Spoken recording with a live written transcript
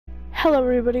Hello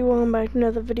everybody, welcome back to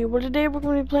another video. Well, today we're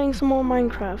going to be playing some more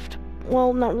Minecraft.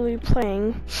 Well, not really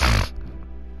playing.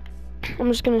 I'm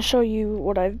just going to show you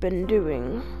what I've been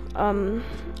doing.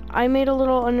 I made a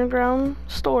little underground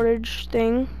storage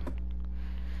thing.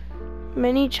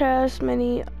 Many chests,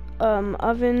 many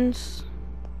ovens.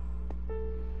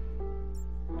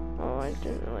 Oh, I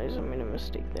didn't realize I made a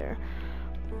mistake there.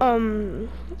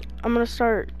 I'm going to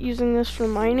start using this for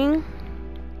mining.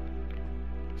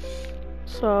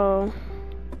 So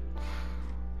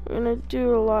I'm gonna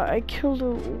do a lot. I killed a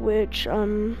witch.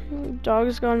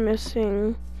 Dog's gone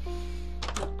missing.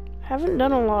 Haven't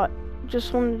done a lot.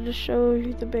 Just wanted to show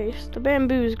you the base. The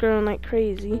bamboo is growing like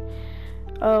crazy.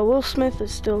 Will Smith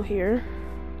is still here.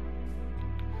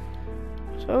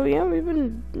 So yeah, we've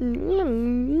been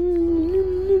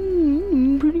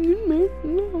pretty good, man.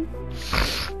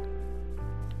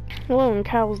 Hello, and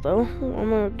cows though. I'm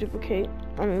gonna duplicate.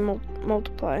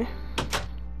 Multiply.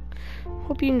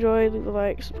 Hope you enjoyed. Leave a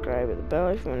like, subscribe, hit the bell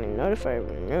if you want to be notified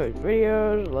when new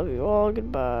videos. Love you all.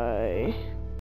 Goodbye.